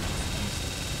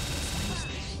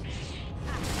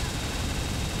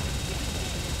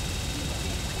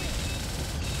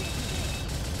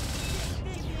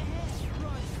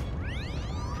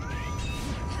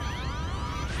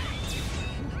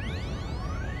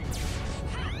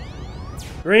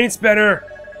 Green Spinner.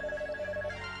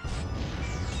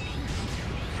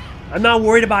 I'm not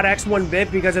worried about X1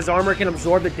 Bit because his armor can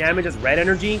absorb the damage as red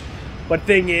energy. But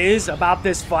thing is, about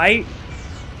this fight...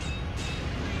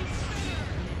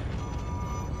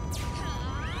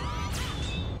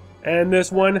 And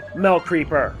this one, Melt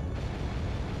Creeper.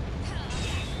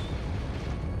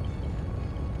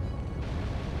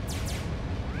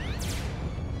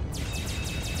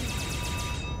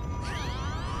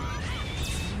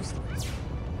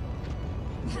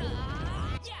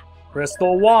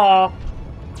 Crystal Wall.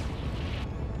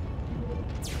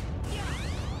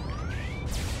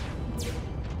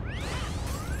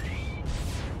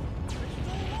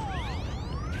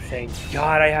 Thank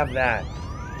God I have that.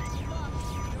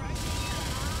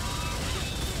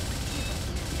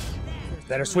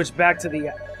 Better switch back to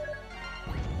the...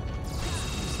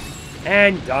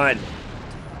 And done.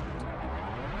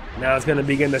 Now it's going to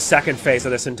begin the second phase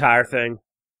of this entire thing.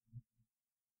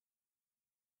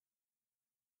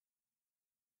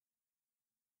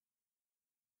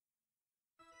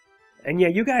 And yeah,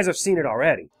 you guys have seen it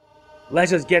already.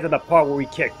 Let's just get to the part where we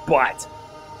kick butt.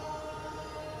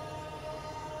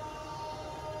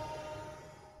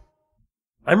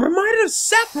 I'm reminded of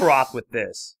Sephiroth with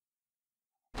this.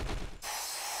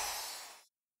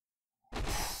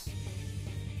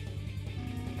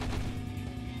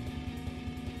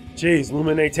 Jeez,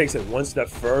 Lumine takes it one step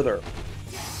further.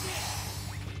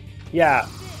 Yeah.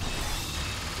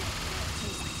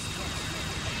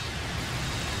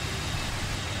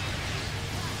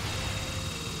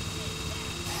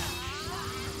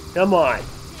 Come on.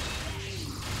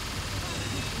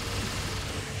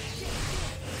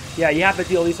 Yeah, you have to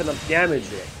deal at least enough damage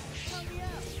there.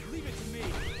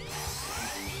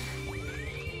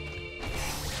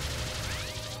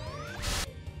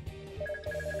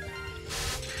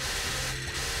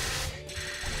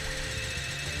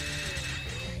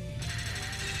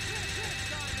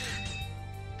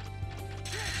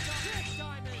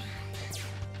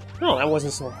 No, that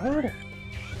wasn't so hard.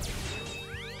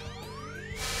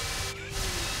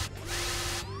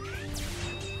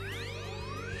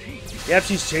 Yep,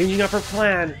 she's changing up her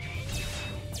plan.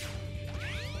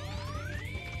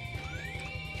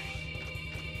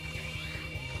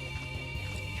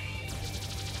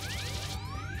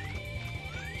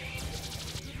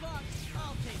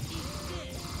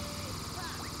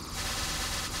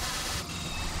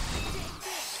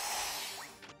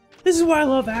 This is why I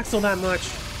love Axel that much.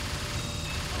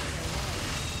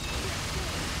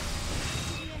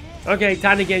 Okay,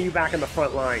 time to get you back in the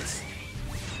front lines.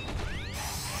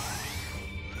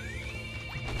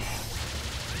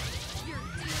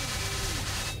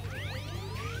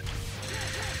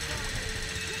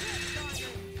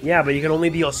 Yeah, but you can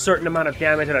only deal a certain amount of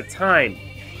damage at a time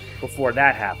before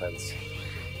that happens.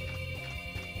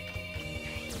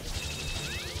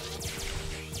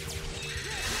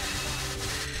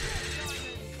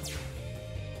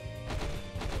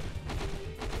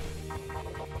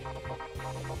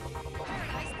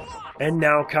 And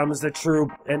now comes the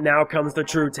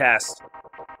true test.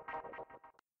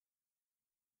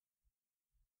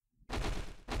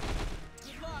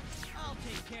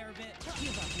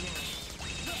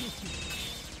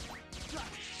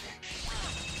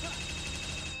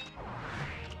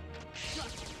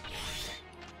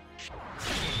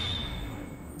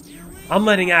 I'm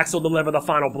letting Axel deliver the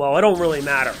final blow. It don't really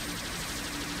matter.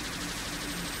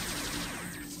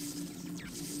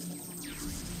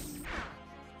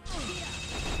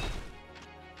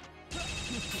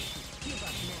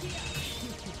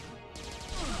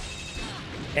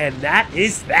 And that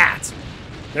is that.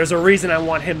 There's a reason I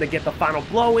want him to get the final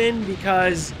blow in,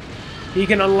 because he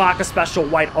can unlock a special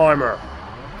white armor.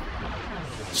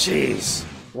 Jeez,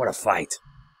 what a fight.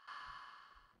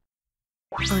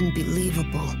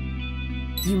 Unbelievable.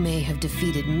 You may have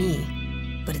defeated me,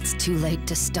 but it's too late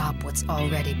to stop what's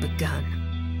already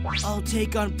begun. I'll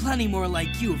take on plenty more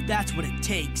like you if that's what it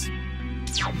takes.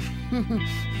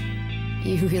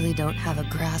 You really don't have a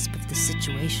grasp of the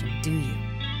situation, do you?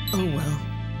 Oh well.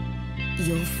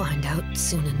 You'll find out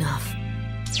soon enough.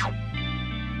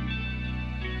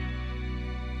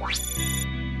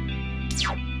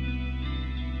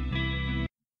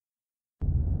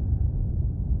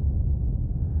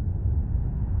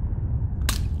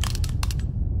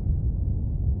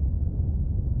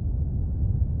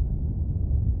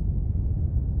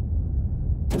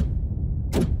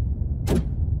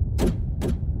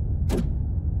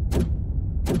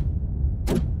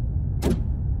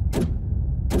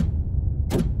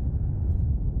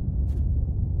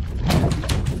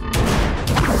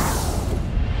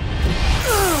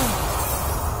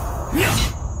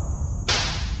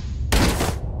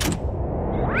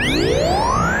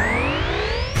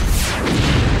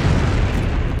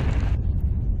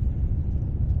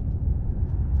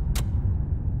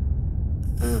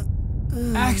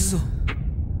 Axel!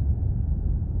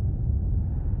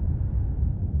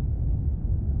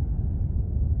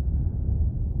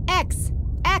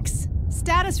 X!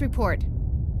 Status report.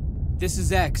 This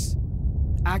is X.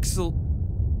 Axel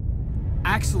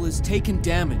has taken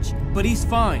damage, but he's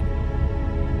fine.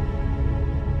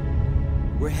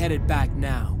 We're headed back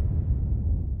now.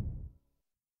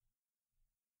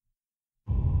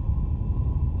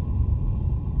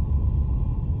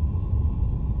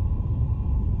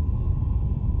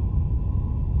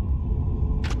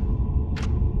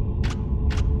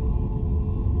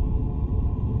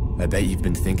 I bet you've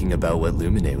been thinking about what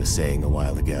Lumine was saying a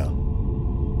while ago.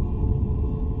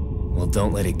 Well,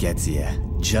 don't let it get to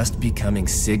you. Just becoming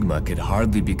Sigma could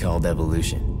hardly be called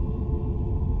evolution.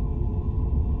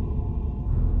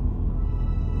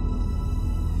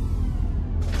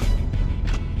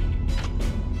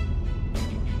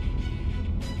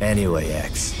 Anyway,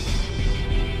 X.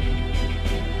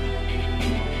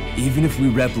 Even if we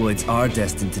reploids are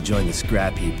destined to join the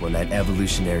scrap heap when that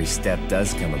evolutionary step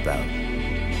does come about,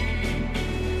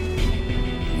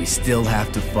 we still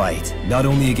have to fight, not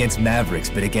only against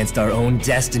Mavericks, but against our own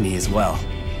destiny as well.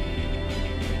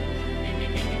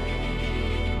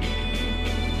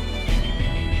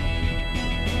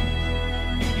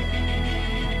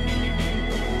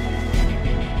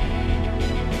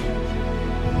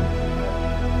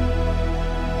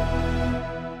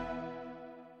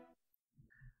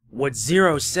 What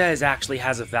Zero says actually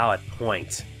has a valid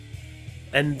point.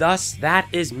 And thus, that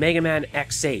is Mega Man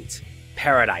X8,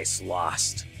 Paradise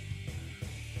Lost.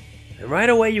 And right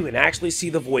away you can actually see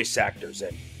the voice actors,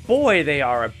 and boy, they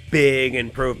are a big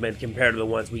improvement compared to the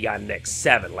ones we got in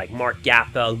X7, like Mark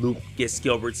Gatha, Lucas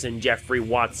Gilbertson, Jeffrey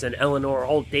Watson, Eleanor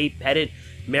Holt, Dave Pettit,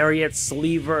 Marriott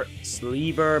Sleever,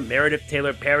 Meredith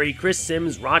Taylor Perry, Chris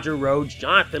Sims, Roger Rhodes,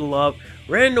 Jonathan Love,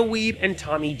 Randall Weeb, and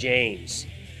Tommy James.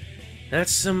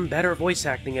 That's some better voice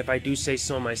acting if I do say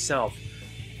so myself.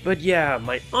 But yeah,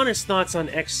 my honest thoughts on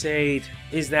X8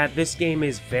 is that this game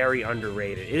is very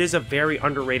underrated. It is a very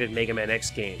underrated Mega Man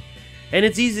X game. And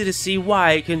it's easy to see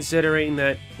why, considering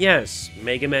that, yes,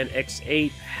 Mega Man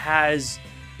X8 has...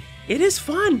 It is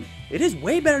fun! It is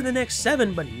way better than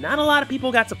X7, but not a lot of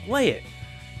people got to play it.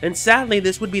 And sadly,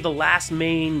 this would be the last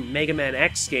main Mega Man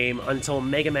X game until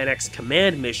Mega Man X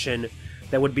Command Mission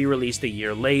that would be released a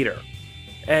year later.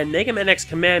 And Mega Man X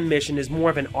Command Mission is more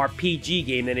of an RPG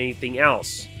game than anything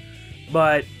else.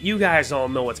 But you guys all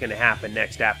know what's going to happen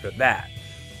next after that.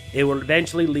 It will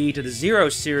eventually lead to the Zero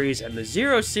series, and the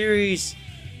Zero series...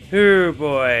 Oh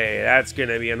boy, that's going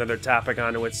to be another topic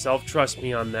unto itself, trust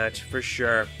me on that, for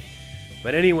sure.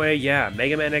 But anyway, yeah,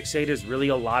 Mega Man X8 is really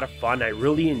a lot of fun. I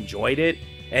really enjoyed it,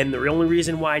 and the only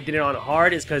reason why I did it on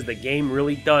hard is because the game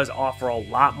really does offer a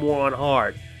lot more on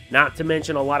hard. Not to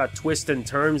mention a lot of twists and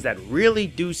turns that really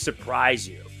do surprise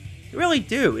you. They really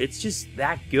do, it's just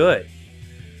that good.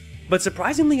 But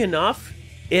surprisingly enough,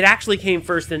 it actually came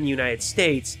first in the United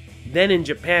States, then in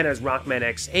Japan as Rockman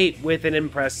X8 with an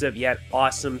impressive yet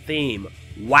awesome theme,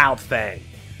 Wild Fang.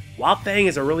 Wild Fang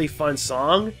is a really fun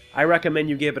song. I recommend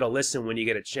you give it a listen when you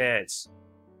get a chance.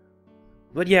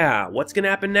 But yeah, what's gonna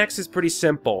happen next is pretty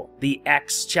simple. The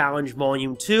X Challenge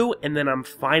Volume 2, and then I'm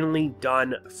finally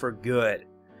done for good.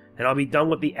 And I'll be done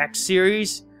with the X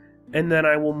series, and then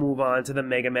I will move on to the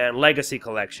Mega Man Legacy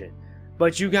Collection.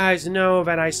 But you guys know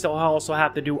that I still also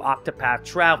have to do Octopath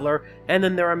Traveler, and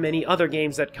then there are many other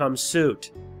games that come soon.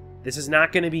 This is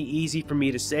not going to be easy for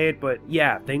me to say it, but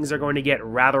yeah, things are going to get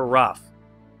rather rough.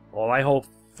 All I hope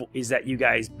is that you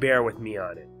guys bear with me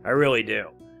on it. I really do.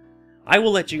 I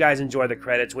will let you guys enjoy the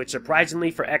credits, which surprisingly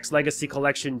for X Legacy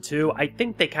Collection 2, I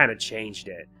think they kind of changed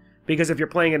it. Because if you're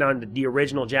playing it on the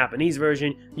original Japanese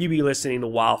version, you'd be listening to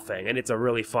Wild Fang, and it's a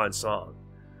really fun song.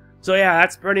 So yeah,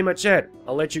 that's pretty much it.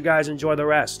 I'll let you guys enjoy the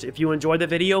rest. If you enjoyed the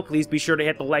video, please be sure to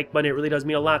hit the like button, it really does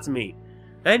mean a lot to me.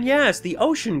 And yes, the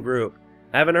Ocean Group.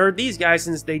 I haven't heard these guys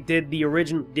since they did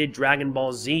Dragon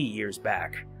Ball Z years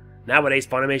back. Nowadays,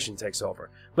 Funimation takes over.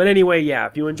 But anyway, yeah,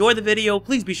 if you enjoyed the video,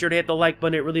 please be sure to hit the like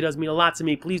button, it really does mean a lot to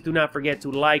me. Please do not forget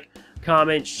to like,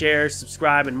 comment, share,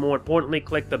 subscribe, and more importantly,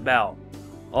 click the bell.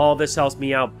 All this helps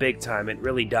me out big time, it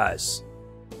really does.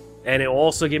 And it will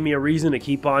also give me a reason to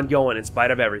keep on going in spite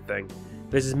of everything.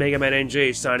 This is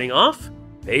MegamanNG signing off.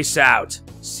 Peace out.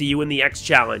 See you in the X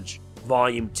Challenge,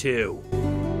 Volume 2.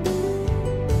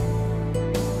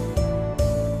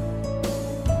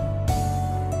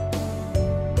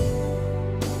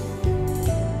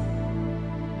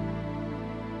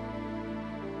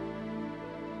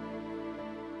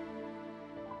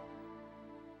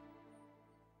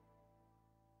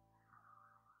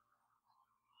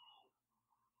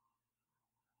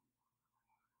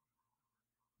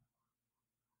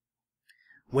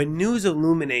 When news of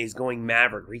Lumine's going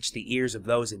Maverick reached the ears of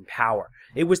those in power,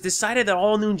 it was decided that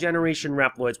all new generation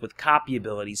Reploids with copy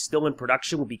abilities still in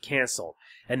production would be cancelled,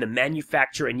 and the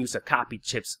manufacture and use of copy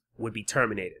chips would be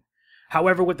terminated.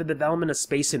 However, with the development of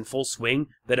space in full swing,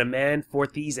 the demand for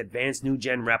these advanced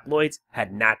new-gen Reploids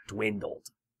had not dwindled.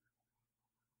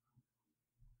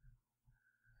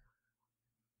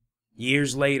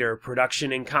 Years later,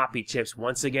 production and copy chips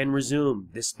once again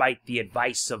resumed, despite the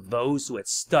advice of those who had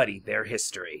studied their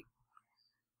history.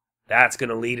 That's going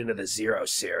to lead into the Zero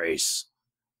series.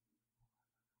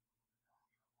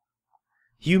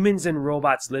 Humans and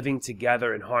robots living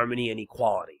together in harmony and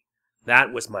equality.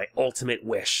 That was my ultimate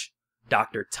wish.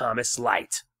 Dr. Thomas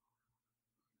Light.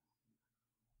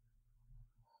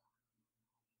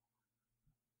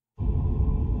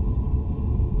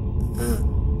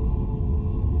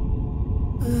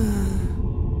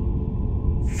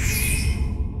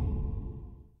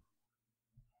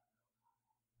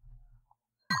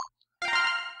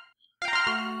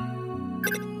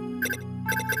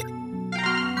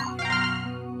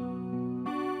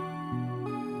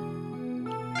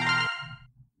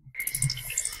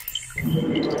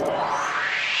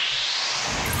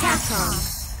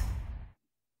 Capcom.